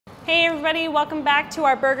Hey everybody, welcome back to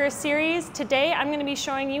our burger series. Today I'm going to be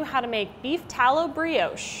showing you how to make beef tallow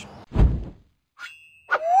brioche.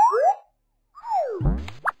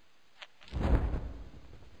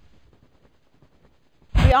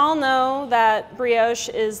 We all know that brioche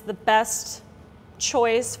is the best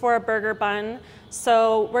choice for a burger bun,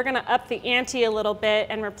 so we're going to up the ante a little bit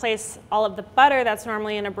and replace all of the butter that's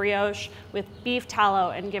normally in a brioche with beef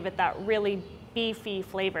tallow and give it that really beefy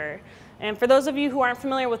flavor. And for those of you who aren't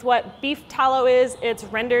familiar with what beef tallow is, it's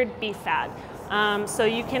rendered beef fat. So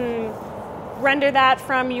you can render that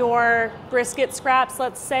from your brisket scraps,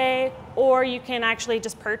 let's say, or you can actually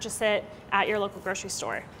just purchase it at your local grocery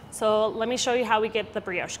store. So let me show you how we get the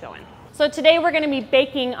brioche going. So today we're going to be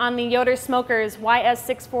baking on the Yoder Smokers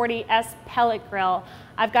YS640S pellet grill.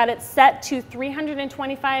 I've got it set to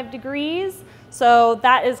 325 degrees. So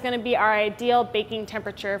that is going to be our ideal baking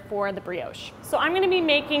temperature for the brioche. So I'm going to be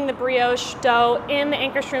making the brioche dough in the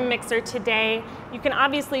Ankerstrom mixer today. You can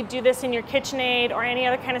obviously do this in your KitchenAid or any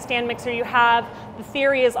other kind of stand mixer you have. The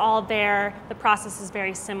theory is all there. The process is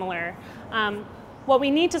very similar. What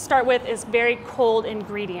we need to start with is very cold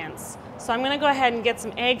ingredients. So I'm going to go ahead and get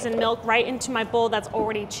some eggs and milk right into my bowl that's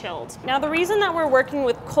already chilled. Now the reason that we're working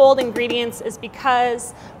with cold ingredients is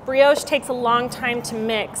because brioche takes a long time to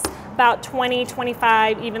mix, about 20,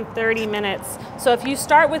 25, even 30 minutes. So if you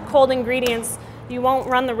start with cold ingredients, you won't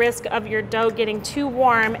run the risk of your dough getting too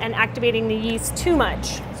warm and activating the yeast too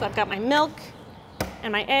much. So I've got my milk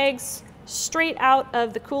and my eggs straight out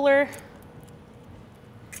of the cooler.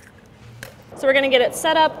 So we're going to get it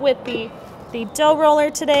set up with the dough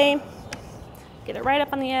roller today. Get it right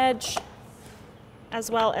up on the edge, as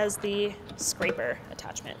well as the scraper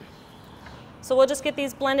attachment. So we'll just get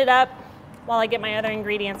these blended up while I get my other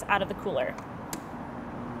ingredients out of the cooler.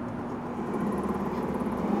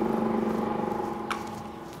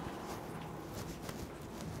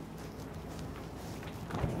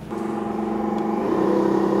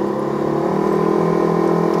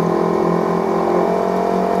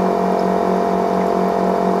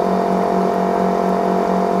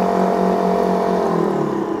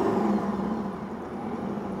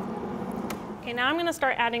 Now I'm going to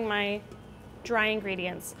start adding my dry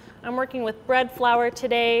ingredients. I'm working with bread flour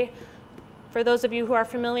today. For those of you who are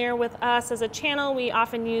familiar with us as a channel, we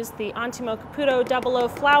often use the Antimo Caputo 00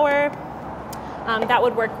 flour. That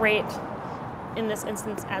would work great in this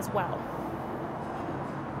instance as well.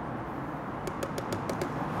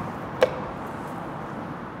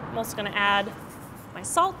 I'm also going to add my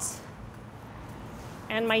salt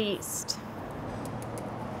and my yeast.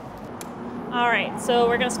 All right, so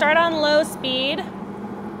we're going to start on low speed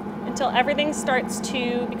until everything starts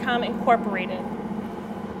to become incorporated.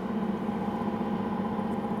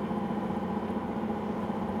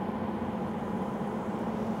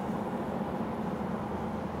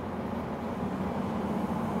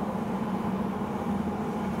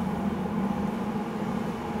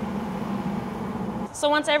 So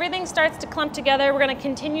once everything starts to clump together, we're going to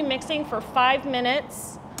continue mixing for 5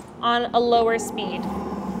 minutes on a lower speed.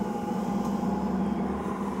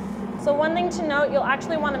 So one thing to note, you'll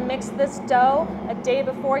actually want to mix this dough a day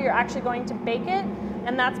before you're actually going to bake it,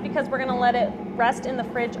 and that's because we're going to let it rest in the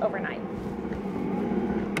fridge overnight.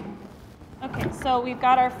 Okay, so we've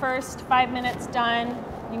got our first 5 minutes done.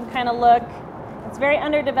 You can kind of look. It's very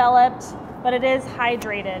underdeveloped, but it is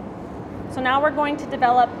hydrated. So now we're going to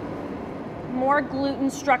develop more gluten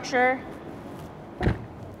structure,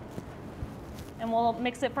 and we'll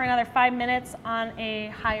mix it for another 5 minutes on a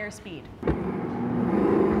higher speed.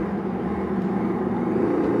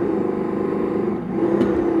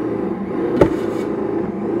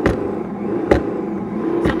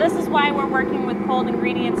 This is why we're working with cold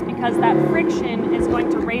ingredients, because that friction is going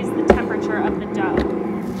to raise the temperature of the dough.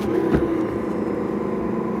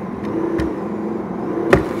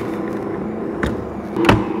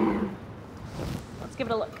 Let's give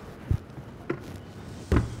it a look.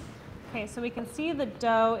 Okay, so we can see the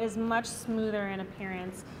dough is much smoother in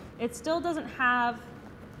appearance. It still doesn't have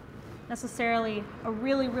necessarily a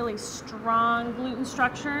really strong gluten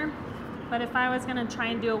structure. But if I was going to try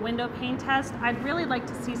and do a window pane test, I'd really like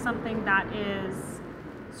to see something that is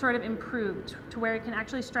sort of improved to where it can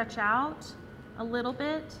actually stretch out a little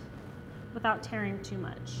bit without tearing too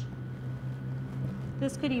much.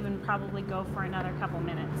 This could even probably go for another couple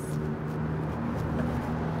minutes.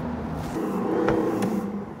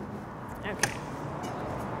 Okay.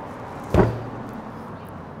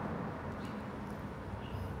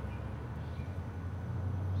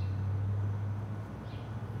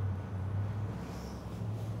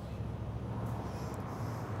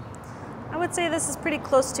 I would say this is pretty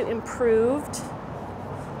close to improved.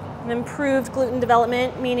 an improved gluten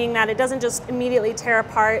development, meaning that it doesn't just immediately tear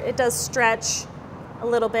apart, it does stretch a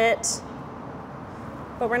little bit,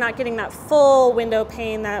 but we're not getting that full window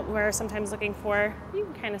pane that we're sometimes looking for. You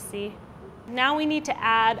can kind of see. Now we need to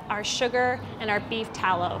add our sugar and our beef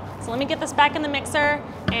tallow. So let me get this back in the mixer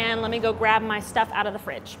and let me go grab my stuff out of the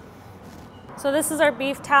fridge. So this is our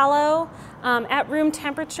beef tallow. At room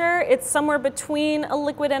temperature, it's somewhere between a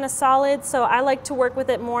liquid and a solid, so I like to work with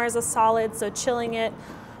it more as a solid, so chilling it.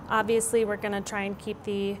 Obviously, we're gonna try and keep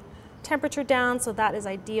the temperature down, so that is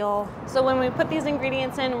ideal. So when we put these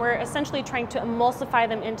ingredients in, we're essentially trying to emulsify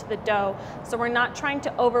them into the dough. So we're not trying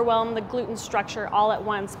to overwhelm the gluten structure all at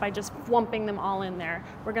once by just lumping them all in there.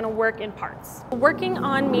 We're gonna work in parts. Working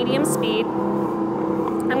on medium speed,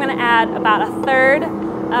 I'm gonna add about 1/3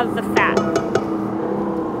 of the fat.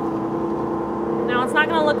 Now it's not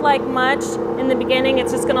gonna look like much in the beginning,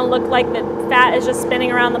 it's just gonna look like the fat is just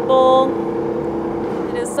spinning around the bowl.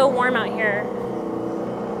 It is so warm out here.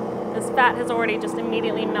 This fat has already just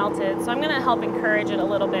immediately melted, so I'm gonna help encourage it a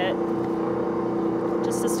little bit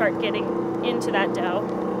just to start getting into that dough.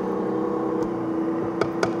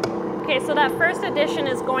 Okay, so that first addition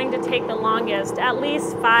is going to take the longest, at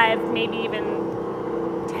least 5, maybe even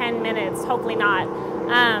 10 minutes, hopefully not.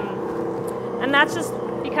 And that's just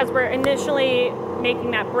because we're initially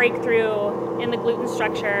making that breakthrough in the gluten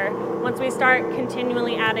structure. Once we start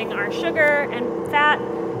continually adding our sugar and fat,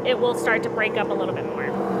 it will start to break up a little bit more.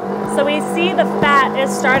 So we see the fat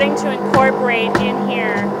is starting to incorporate in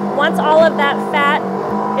here. Once all of that fat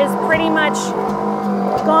is pretty much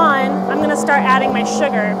gone, I'm gonna start adding my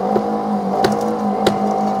sugar.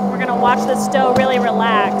 We're gonna watch this dough really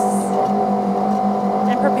relax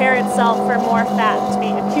and prepare itself for more fat to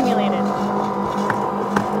be accumulated.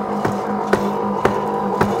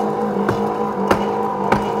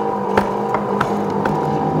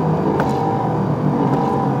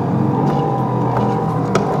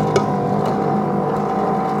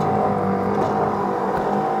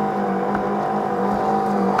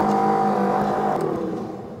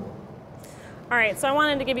 So I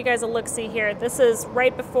wanted to give you guys a look-see here. This is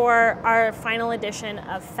right before our final addition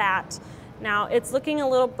of fat. Now it's looking a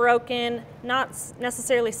little broken, not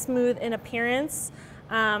necessarily smooth in appearance.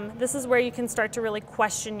 This is where you can start to really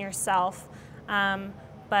question yourself,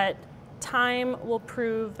 but time will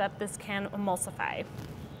prove that this can emulsify.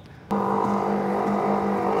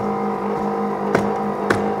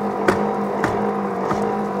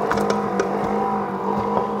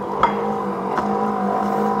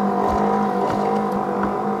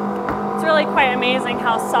 Quite amazing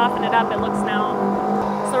how softened up it looks now.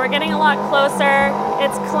 So we're getting a lot closer.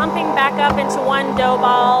 It's clumping back up into one dough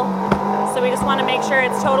ball. So we just want to make sure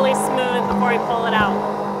it's totally smooth before we pull it out.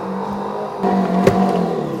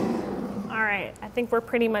 All right, I think we're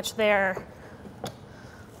pretty much there.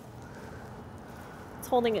 It's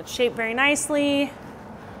holding its shape very nicely.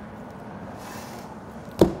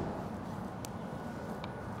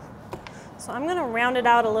 So I'm going to round it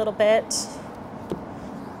out a little bit.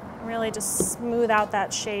 Really just smooth out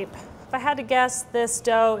that shape. If I had to guess, this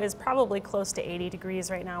dough is probably close to 80 degrees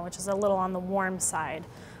right now, which is a little on the warm side.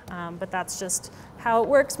 But that's just how it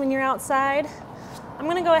works when you're outside. I'm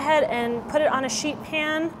gonna go ahead and put it on a sheet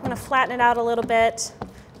pan. I'm gonna flatten it out a little bit,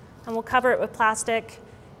 and we'll cover it with plastic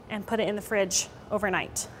and put it in the fridge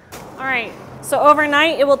overnight. All right, so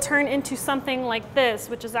overnight it will turn into something like this,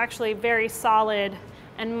 which is actually very solid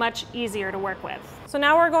and much easier to work with. So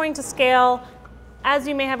now we're going to scale. As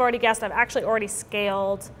you may have already guessed, I've actually already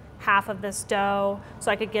scaled half of this dough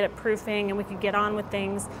so I could get it proofing and we could get on with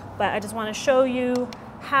things. But I just want to show you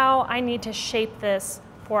how I need to shape this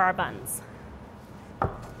for our buns. All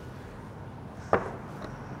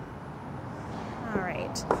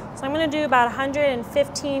right, so I'm going to do about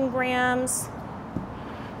 115 grams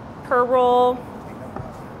per roll.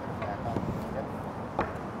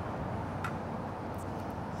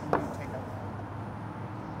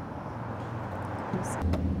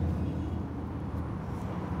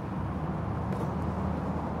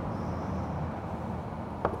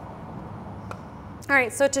 All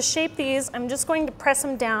right, so to shape these, I'm just going to press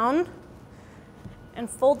them down and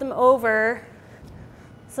fold them over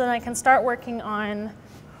so that I can start working on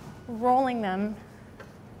rolling them.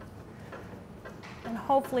 And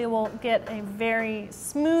hopefully we'll get a very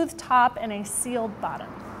smooth top and a sealed bottom.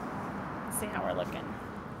 Let's see how we're looking.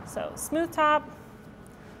 So smooth top,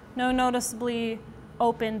 no noticeably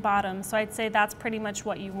open bottom. So I'd say that's pretty much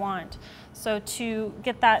what you want. So to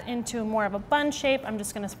get that into more of a bun shape, I'm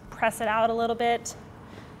just going to press it out a little bit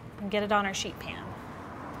and get it on our sheet pan.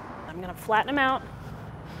 I'm going to flatten them out.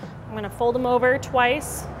 I'm going to fold them over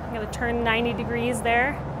twice. I'm going to turn 90 degrees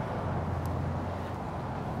there.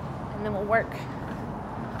 and then we'll work.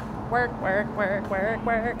 Work, work, work, work,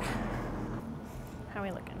 work. How are we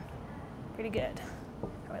looking? Pretty good.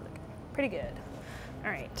 How are we looking? Pretty good. All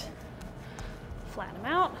right. Flatten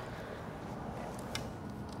them out.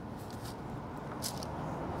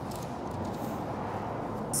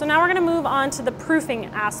 So now we're going to move on to the proofing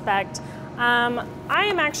aspect. I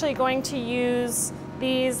am actually going to use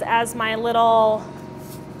these as my little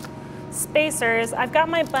spacers. I've got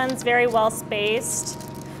my buns very well spaced,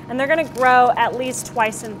 and they're going to grow at least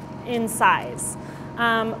twice in size.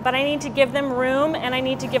 But I need to give them room, and I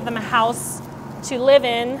need to give them a house to live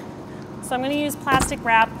in. So I'm going to use plastic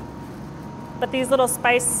wrap, but these little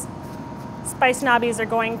spice knobbies are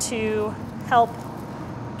going to help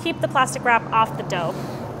keep the plastic wrap off the dough.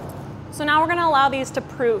 So now we're going to allow these to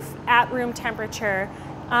proof at room temperature.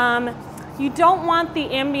 You don't want the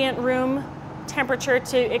ambient room temperature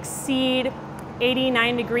to exceed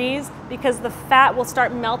 89 degrees because the fat will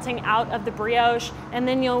start melting out of the brioche, and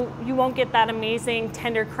then you won't get that amazing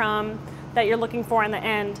tender crumb that you're looking for in the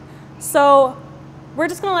end. So we're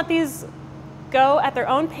just going to let these go at their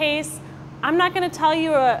own pace. I'm not going to tell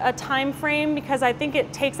you a time frame because I think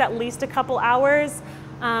it takes at least a couple hours.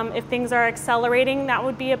 If things are accelerating, that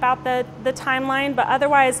would be about the timeline, but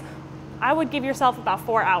otherwise I would give yourself about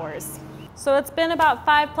 4 hours. So it's been about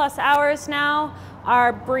 5+ hours now.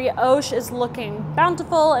 Our brioche is looking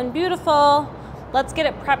bountiful and beautiful. Let's get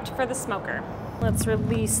it prepped for the smoker. Let's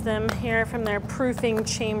release them here from their proofing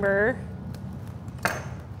chamber.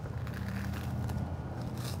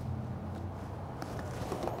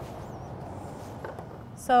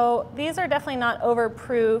 So these are definitely not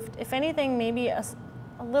overproofed. If anything, maybe a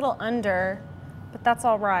little under, but that's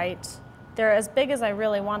all right. They're as big as I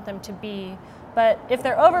really want them to be. But if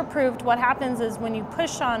they're overproofed, what happens is when you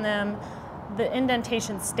push on them, the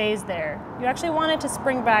indentation stays there. You actually want it to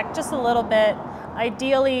spring back just a little bit,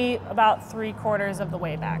 ideally about 3/4 of the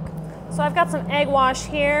way back. So I've got some egg wash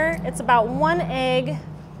here. It's about 1 egg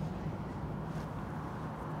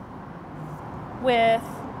with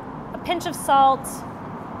a pinch of salt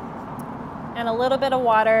and a little bit of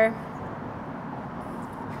water.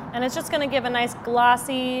 And it's just going to give a nice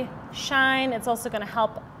glossy shine. It's also going to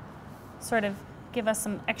help sort of give us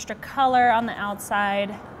some extra color on the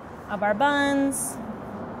outside of our buns.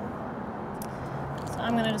 So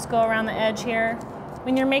I'm going to just go around the edge here.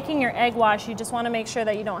 When you're making your egg wash, you just want to make sure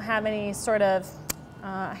that you don't have any sort of,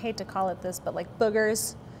 I hate to call it this, but like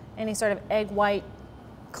boogers, any sort of egg white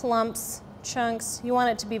clumps, chunks. You want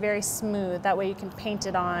it to be very smooth. That way you can paint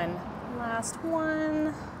it on. Last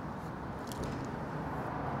one.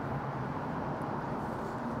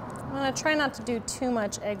 I'm going to try not to do too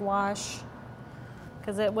much egg wash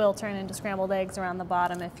because it will turn into scrambled eggs around the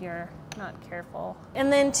bottom if you're not careful.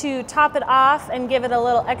 And then to top it off and give it a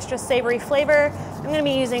little extra savory flavor, I'm going to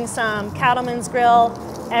be using some Cattleman's Grill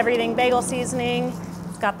Everything Bagel Seasoning.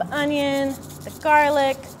 It's got the onion, the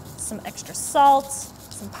garlic, some extra salt,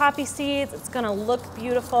 some poppy seeds. It's going to look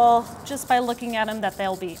beautiful just by looking at them that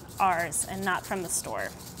they'll be ours and not from the store.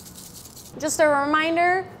 Just a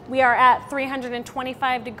reminder, we are at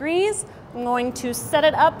 325 degrees. I'm going to set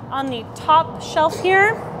it up on the top shelf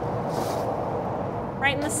here,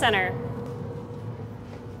 right in the center.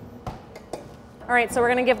 All right, so we're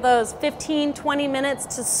gonna give those 15-20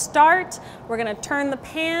 minutes to start. We're gonna turn the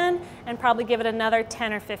pan and probably give it another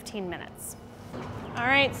 10 or 15 minutes. All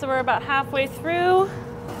right, so we're about halfway through.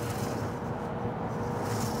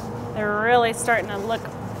 They're really starting to look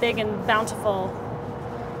big and bountiful,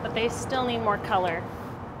 but they still need more color.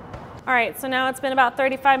 All right, so now it's been about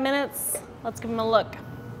 35 minutes. Let's give them a look.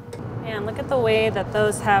 Man, look at the way that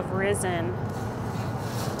those have risen.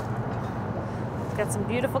 Got some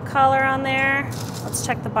beautiful color on there. Let's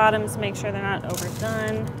check the bottoms, make sure they're not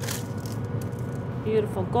overdone.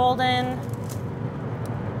 Beautiful golden.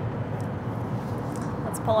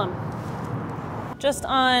 Let's pull them. Just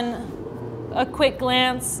on a quick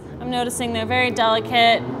glance, I'm noticing they're very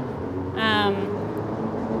delicate.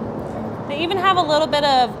 They even have a little bit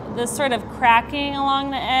of this sort of cracking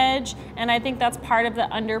along the edge, and I think that's part of the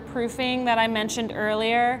underproofing that I mentioned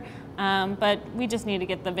earlier, but we just need to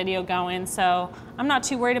get the video going, so I'm not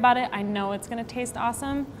too worried about it. I know it's gonna taste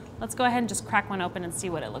awesome. Let's go ahead and just crack one open and see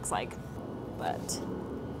what it looks like. But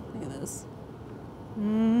look at this.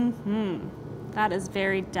 That is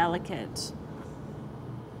very delicate.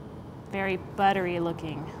 Very buttery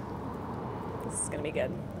looking. This is gonna be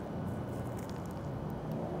good.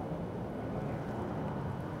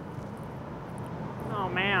 Oh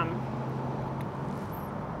man.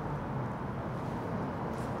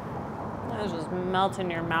 That's just melt in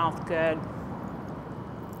your mouth good.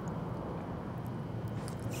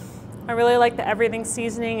 I really like the everything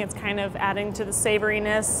seasoning. It's kind of adding to the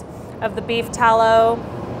savoriness of the beef tallow.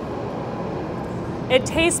 It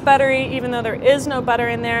tastes buttery even though there is no butter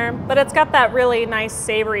in there, but it's got that really nice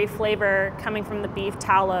savory flavor coming from the beef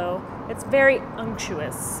tallow. It's very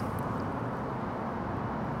unctuous.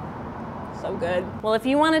 So good. Well, if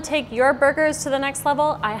you want to take your burgers to the next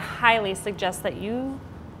level, I highly suggest that you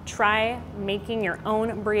try making your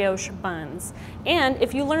own brioche buns. And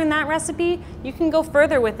if you learn that recipe, you can go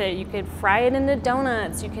further with it. You could fry it into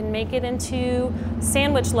donuts, you can make it into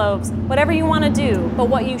sandwich loaves, whatever you want to do. But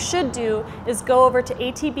what you should do is go over to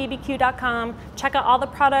atbbq.com, check out all the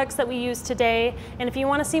products that we use today, and if you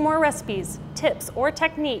want to see more recipes, tips, or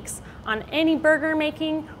techniques on any burger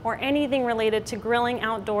making or anything related to grilling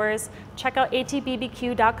outdoors, check out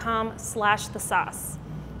atbbq.com/thesauce.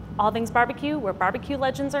 All things barbecue, where barbecue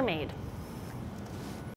legends are made.